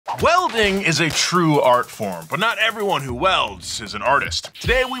Welding is a true art form, but not everyone who welds is an artist.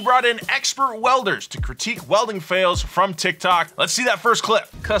 Today we brought in expert welders to critique welding fails from TikTok. Let's see that first clip.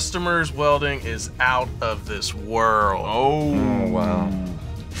 Customers welding is out of this world. Oh wow.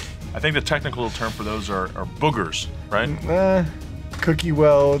 I think the technical term for those are boogers, right? Cookie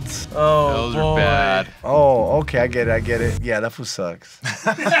welds. Oh, those are bad. Oh, okay, I get it. Yeah, that fool sucks.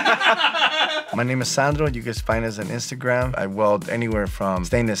 My name is Sandro. You guys find us on Instagram. I weld anywhere from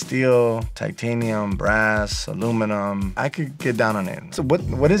stainless steel, titanium, brass, aluminum. I could get down on it. So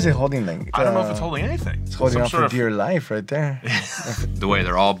what is it holding like? I don't know if it's holding anything. It's holding on for dear life right there. The way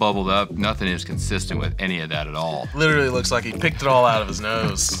they're all bubbled up, nothing is consistent with any of that at all. Literally looks like he picked it all out of his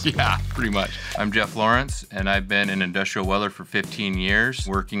nose. Yeah, pretty much. I'm Jeff Lawrence, and I've been an industrial welder for 15 years,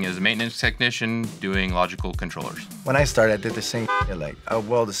 working as a maintenance technician, doing logical controllers. When I started, I did the same like I would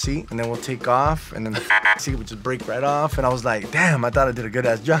weld a seat, and then we'll take off, and then the seat would just break right off, and I was like, damn, I thought I did a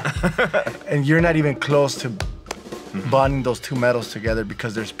good-ass job. And you're not even close to bonding those two metals together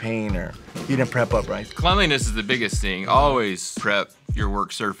because there's pain or you didn't prep up right. Cleanliness is the biggest thing. Always prep your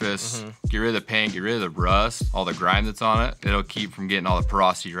work surface. Get rid of the paint, get rid of the rust, all the grime that's on it. It'll keep from getting all the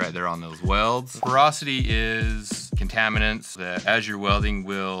porosity right there on those welds. Porosity is contaminants that as you're welding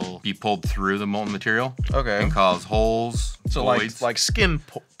will be pulled through the molten material. Okay. And cause holes, So voids. like skin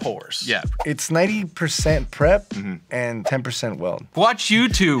pores. Yeah. It's 90% prep and 10% weld. Watch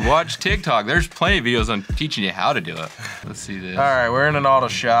YouTube, watch TikTok. There's plenty of videos on teaching you how to do it. Let's see this. All right, we're in an auto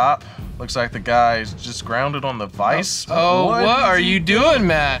shop. Looks like the guy's just grounded on the vise. Oh, what are you doing,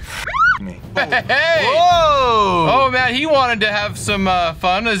 Matt? Me. Hey! Whoa! Oh, man, he wanted to have some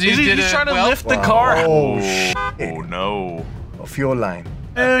fun as he did He's trying to weld. lift the car. Oh, Oh no. a fuel line.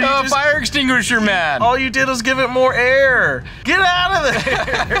 Dude, you Fire extinguisher, man. all you did was give it more air. Get out of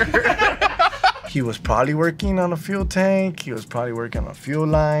there. He was probably working on a fuel tank. He was probably working on a fuel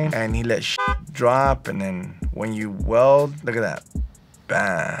line, and he let drop. And then when you weld, look at that.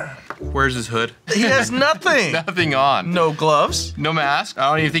 Bam. Where's his hood? He has nothing. Nothing on. No gloves. No mask. I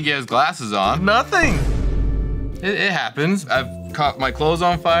don't even think he has glasses on. Nothing. It happens. I've caught my clothes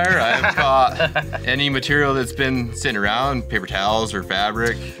on fire. I've caught any material that's been sitting around, paper towels or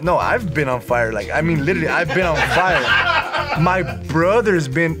fabric. No, I've been on fire. Like, I mean, literally, I've been on fire. My brother's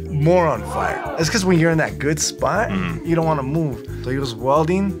been more on fire. It's because when you're in that good spot, you don't want to move. So he was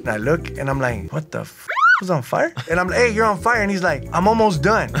welding, and I look, and I'm like, what the f was on fire? And I'm like, hey, you're on fire. And he's like, I'm almost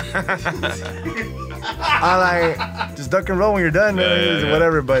done. I like, just duck and roll when you're done,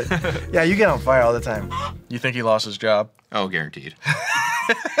 whatever. But yeah, you get on fire all the time. You think he lost his job? Oh, guaranteed.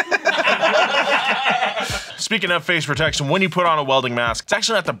 Speaking of face protection, when you put on a welding mask, it's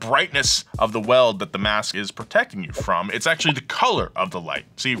actually not the brightness of the weld that the mask is protecting you from. It's actually the color of the light.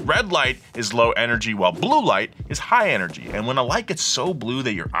 See, red light is low energy while blue light is high energy. And when a light gets so blue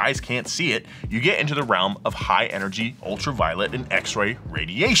that your eyes can't see it, you get into the realm of high energy ultraviolet and X-ray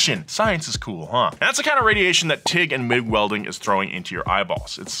radiation. Science is cool, huh? And that's the kind of radiation that TIG and MIG welding is throwing into your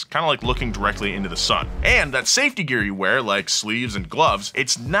eyeballs. It's kind of like looking directly into the sun. And that safety gear you wear, like sleeves and gloves,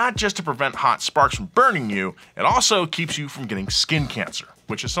 it's not just to prevent hot sparks from burning you, it also keeps you from getting skin cancer,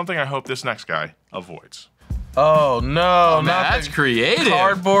 which is something I hope this next guy avoids. Oh no, Oh, man, that's creative.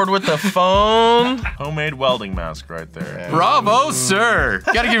 Cardboard with the phone. Homemade welding mask right there. Bravo, sir.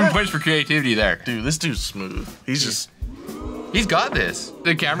 Gotta give him points for creativity there. Dude, this dude's smooth. He's got this.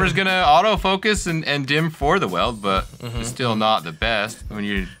 The camera's gonna autofocus and dim for the weld, but it's still not the best. When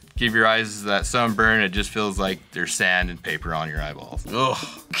you give your eyes that sunburn, it just feels like there's sand and paper on your eyeballs. Ugh.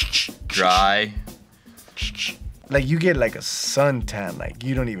 Dry. Like, you get like a suntan, like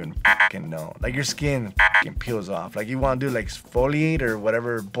you don't even fucking know. Like, your skin fucking peels off. Like, you want to do like exfoliate or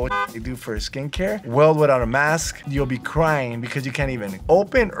whatever bullshit they do for skincare. Weld without a mask, you'll be crying because you can't even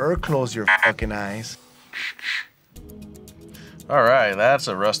open or close your fucking eyes. All right, that's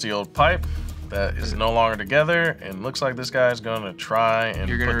a rusty old pipe that is no longer together, and looks like this guy's gonna try and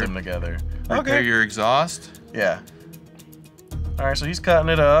put them together. Repair your exhaust. Yeah. All right, so he's cutting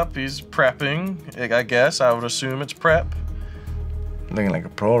it up. He's prepping. I guess I would assume it's prep. Looking like a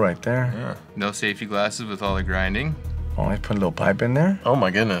pro right there. Yeah. No safety glasses with all the grinding. Oh, he put a little pipe in there. Oh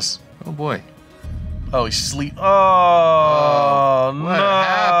my goodness. Oh boy. Oh, he's sleep. Oh, what no.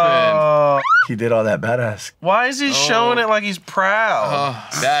 happened? He did all that badass. Why is he showing it like he's proud?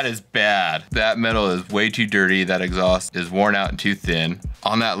 Oh, that is bad. That metal is way too dirty. That exhaust is worn out and too thin.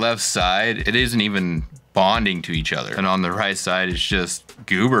 On that left side, it isn't even bonding to each other. And on the right side, it's just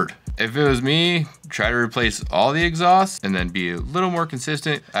goobered. If it was me, try to replace all the exhausts and then be a little more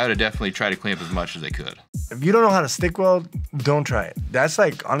consistent. I would have definitely tried to clean up as much as I could. If you don't know how to stick weld, don't try it. That's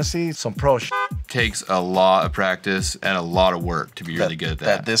like, honestly, some pro shit. takes a lot of practice and a lot of work to be really good at that.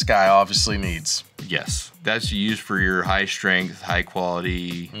 That this guy obviously needs. Yes. That's used for your high strength, high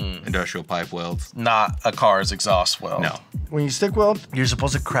quality industrial pipe welds. Not a car's exhaust weld. No. When you stick weld, you're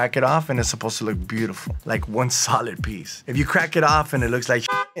supposed to crack it off and it's supposed to look beautiful. Like one solid piece. If you crack it off and it looks like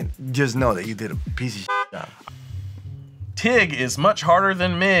shit, just know that you did a piece of shit job. TIG is much harder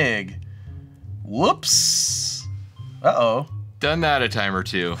than MIG. Whoops. Uh-oh. Done that a time or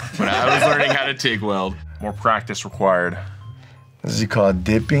two when I was learning how to TIG weld. More practice required. This is called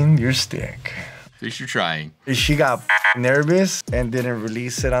dipping your stick. At least you're trying. She got nervous and didn't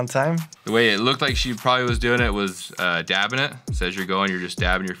release it on time. The way it looked like she probably was doing it was dabbing it. So as you're going, you're just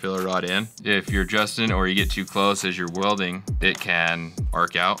dabbing your filler rod in. If you're adjusting or you get too close as you're welding, it can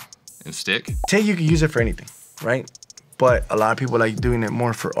arc out and stick. TIG, you can use it for anything, right? But a lot of people like doing it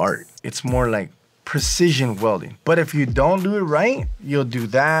more for art. It's more like precision welding. But if you don't do it right, you'll do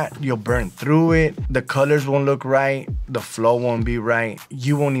that, you'll burn through it, the colors won't look right, the flow won't be right,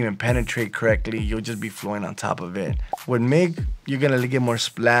 you won't even penetrate correctly, you'll just be flowing on top of it. With MIG, you're gonna get more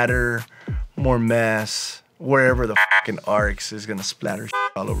splatter, more mess, wherever the fucking arcs is gonna splatter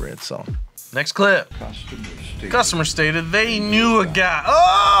all over it, so. Next clip. Customer stated they knew a guy.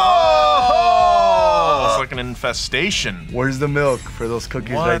 Oh! It's like an infestation. Where's the milk for those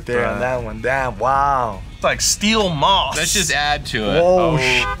cookies What right there the- on that one? Damn, wow. It's like steel moss. Let's just add to it. Whoa,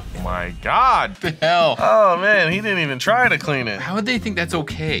 Oh my God. What the hell? Oh man, he didn't even try to clean it. How would they think that's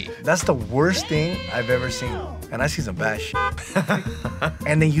okay? that's the worst thing I've ever seen. And I see some bad shit.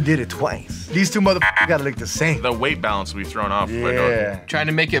 And then you did it twice. These two motherfuckers gotta look the same. The weight balance will be thrown off. if I don't- Yeah. Trying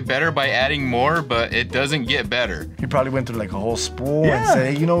to make it better by adding more, but it doesn't get better. He probably went through like a whole spool and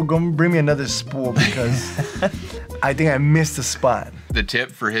said, hey, you know, go bring me another spool because I think I missed a spot. The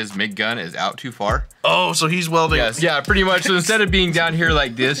tip for his MIG gun is out too far. Oh, so he's welding. Yes, yeah, pretty much. So instead of being down here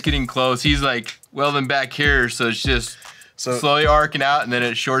like this, getting close, he's like welding back here. So it's just slowly arcing out and then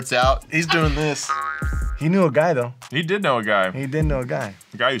it shorts out. He's doing this. He knew a guy though. He did know a guy. He did know a guy.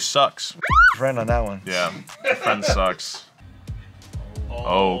 A guy who sucks. Friend on that one. Yeah. My friend sucks.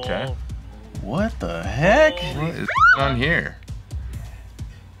 Oh, okay. What the heck? What is on here?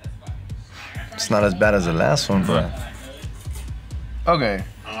 It's not as bad as the last one, but Okay.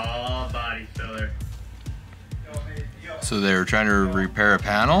 Oh, body filler. So they were trying to repair a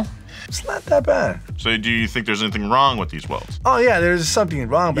panel. it's not that bad. So do you think there's anything wrong with these welds? Oh yeah, there's something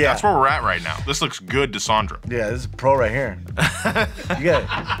wrong, but That's where we're at right now. This looks good to Sandra. yeah, this is pro right here. you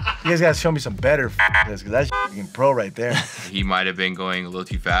guys gotta show me some better because that's fucking pro right there. He might have been going a little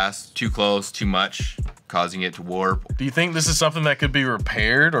too fast, too close, too much, causing it to warp. Do you think this is something that could be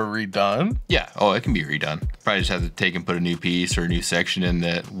repaired or redone? Yeah, oh, it can be redone. Probably just have to take and put a new piece or a new section in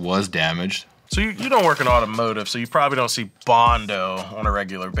that was damaged. So you don't work in automotive, so you probably don't see Bondo on a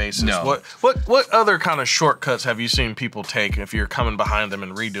regular basis. No. What other kind of shortcuts have you seen people take if you're coming behind them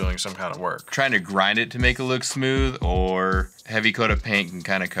and redoing some kind of work? Trying to grind it to make it look smooth, or heavy coat of paint can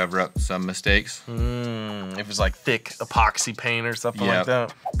kind of cover up some mistakes. If it's like thick epoxy paint or something like Yep.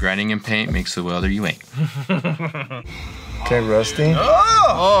 that. Grinding in paint makes the welder you ain't. Okay, Rusty.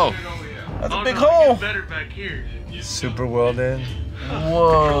 Oh, that's a big hole. Better back here. Super welded.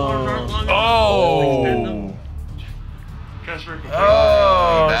 Whoa. Oh. Customer complaint.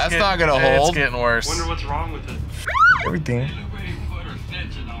 Oh, it's That's getting- not gonna It's hold. getting worse. Wonder what's wrong with it. Everything. Nobody put an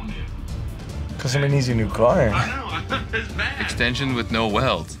extension on it. Cause somebody needs a new car. I know. It's bad. Extension with no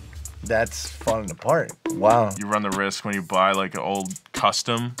welds. That's falling apart. Wow. You run the risk when you buy like an old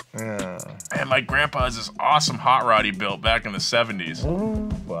custom. Yeah. And my grandpa has this awesome hot rod he built back in the 70s. Ooh,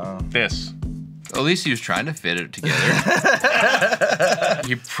 wow. This. At least he was trying to fit it together.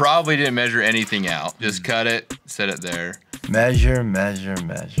 He probably didn't measure anything out. Just cut it, set it there. Measure, measure,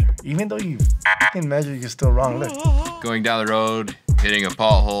 measure. Even though you fucking measure, you're still wrong. Look. Going down the road, hitting a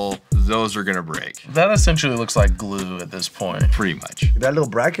pothole, those are gonna break. That essentially looks like glue at this point. Pretty much. That little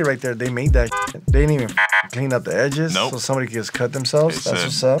bracket right there, they made that shit. They didn't even clean up the edges. Nope. So somebody could just cut themselves. They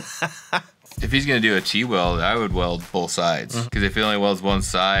That's said. what's up. If he's gonna do a T-weld, I would weld both sides. Because if he only welds one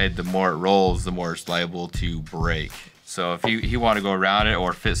side, the more it rolls, the more it's liable to break. So if he wanted to go around it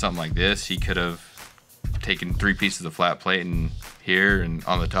or fit something like this, he could have taken 3 pieces of flat plate and here and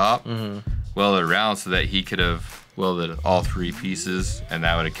on the top, welded it around so that he could have welded all 3 pieces, and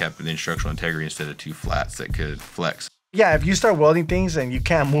that would have kept the instructional integrity instead of 2 flats that could flex. Yeah, if you start welding things and you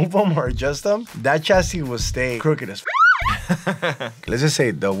can't move them or adjust them, that chassis will stay crooked as Let's just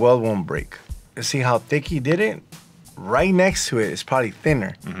say the weld won't break. You see how thick he did it? Right next to it is probably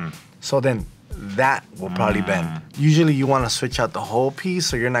thinner. So then that will probably bend. Usually you want to switch out the whole piece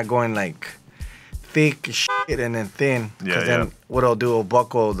so you're not going like thick as shit and then thin. Yeah, Because then yeah. what it'll do, it'll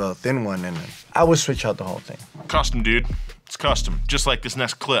buckle the thin one and then I would switch out the whole thing. Custom, dude. It's custom. Just like this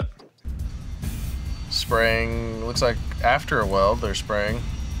next clip. Spraying, looks like after a weld, they're spraying.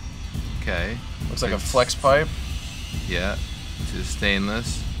 Okay. Looks like a flex pipe. Yeah. It's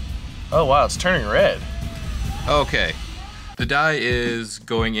stainless. Oh wow, it's turning red. Okay. The dye is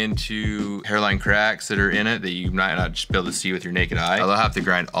going into hairline cracks that are in it that you might not just be able to see with your naked eye. I'll have to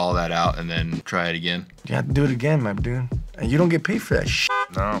grind all that out and then try it again. You have to do it again, my dude. And you don't get paid for that shit.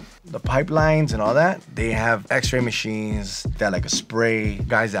 No. The pipelines and all that, they have x-ray machines that like a spray.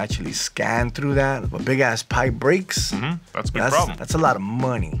 Guys actually scan through that. If a big ass pipe breaks, That's a big problem. that's a lot of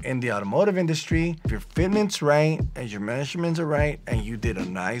money. In the automotive industry, if your fitment's right and your measurements are right and you did a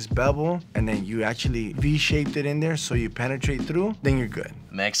nice bevel and then you actually V-shaped it in there so you penetrate through, then you're good.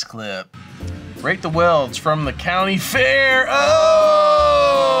 Next clip. Rate the welds from the county fair.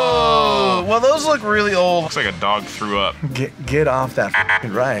 Oh! Well, those look really old. Looks like a dog threw up. Get off that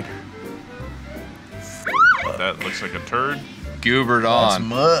f***ing ride. That looks like a turd. Goobered That's on.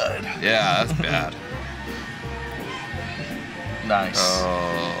 mud. Yeah, that's bad. Nice.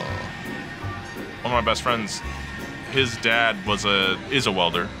 Oh. One of my best friends, his dad is a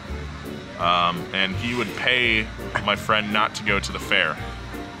welder. And he would pay my friend not to go to the fair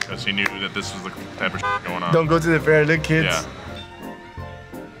because he knew that this was the type of shit going on. Don't go to the fair, look kids. Yeah.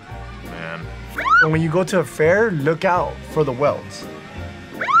 Man. And when you go to a fair, look out for the welds.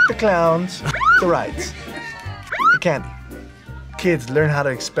 The clowns, the rides, the candy. Kids, learn how to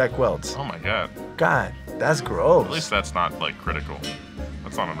expect welds. Oh my God. God, that's gross. At least that's not like critical.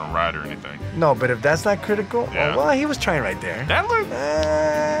 That's not on a ride or anything. No, but if that's not critical, Yeah. well, he was trying right there. That looked.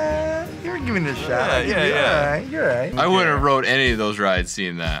 You were giving it a shot. Yeah, yeah. You're all right. I wouldn't have rode any of those rides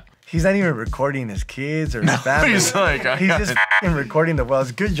seeing that. He's not even recording his kids or his family. He's like, I He's got just it. f***ing recording the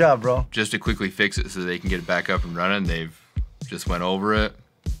welds. Good job, bro. Just to quickly fix it so they can get it back up and running, they've just went over it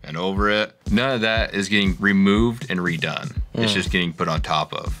and over it. None of that is getting removed and redone. It's just getting put on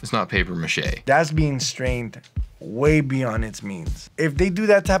top of. It's not paper mache. That's being strained way beyond its means. If they do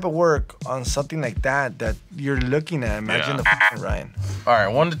that type of work on something like that you're looking at, imagine Yeah. the f***ing Ryan. All right,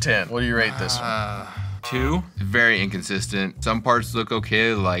 1 to 10. What do you rate this one? 2, very inconsistent. Some parts look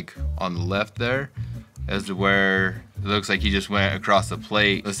okay, like on the left there, as to where it looks like he just went across the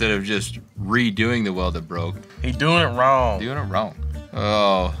plate instead of just redoing the weld that broke. He doing it wrong. Doing it wrong.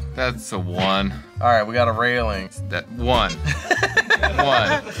 Oh, that's a 1. All right, we got a railing. That 1.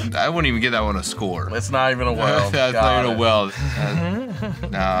 1. I wouldn't even give that one a score. It's not even a weld. That's Got not even it. a weld.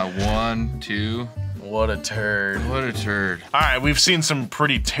 Nah, 1, 2. What a turd. What a turd. All right, we've seen some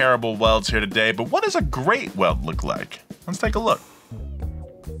pretty terrible welds here today, but what does a great weld look like? Let's take a look.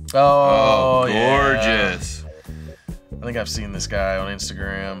 Oh, yeah. Gorgeous. I think I've seen this guy on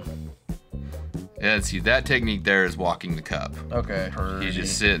Instagram. Yeah, see, that technique there is walking the cup. Okay. He's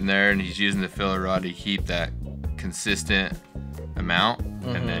just sitting there and he's using the filler rod to keep that consistent amount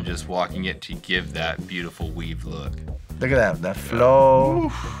and then just walking it to give that beautiful weave look. Look at that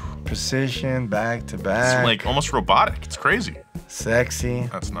flow, precision, back to It's back. like almost robotic. It's crazy. Sexy.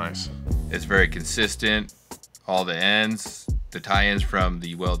 That's nice. It's very consistent. All the ends, the tie-ins from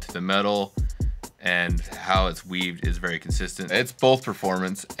the weld to the metal, and how it's weaved is very consistent. It's both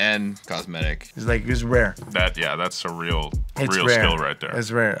performance and cosmetic. It's rare. That's a real It's real rare. skill right there.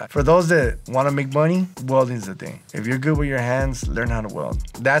 It's rare. For those that want to make money, welding's the thing. If you're good with your hands, learn how to weld.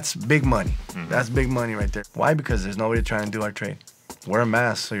 That's big money. That's big money right there. Why? Because there's nobody trying to do our trade. Wear a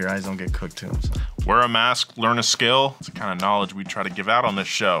mask so your eyes don't get cooked too. So. Wear a mask, learn a skill. It's the kind of knowledge we try to give out on this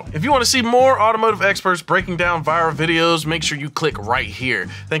show. If you want to see more automotive experts breaking down viral videos, make sure you click right here.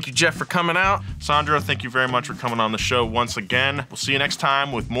 Thank you, Jeff, for coming out. Sandra, thank you very much for coming on the show once again. We'll see you next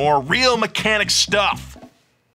time with more real mechanic stuff.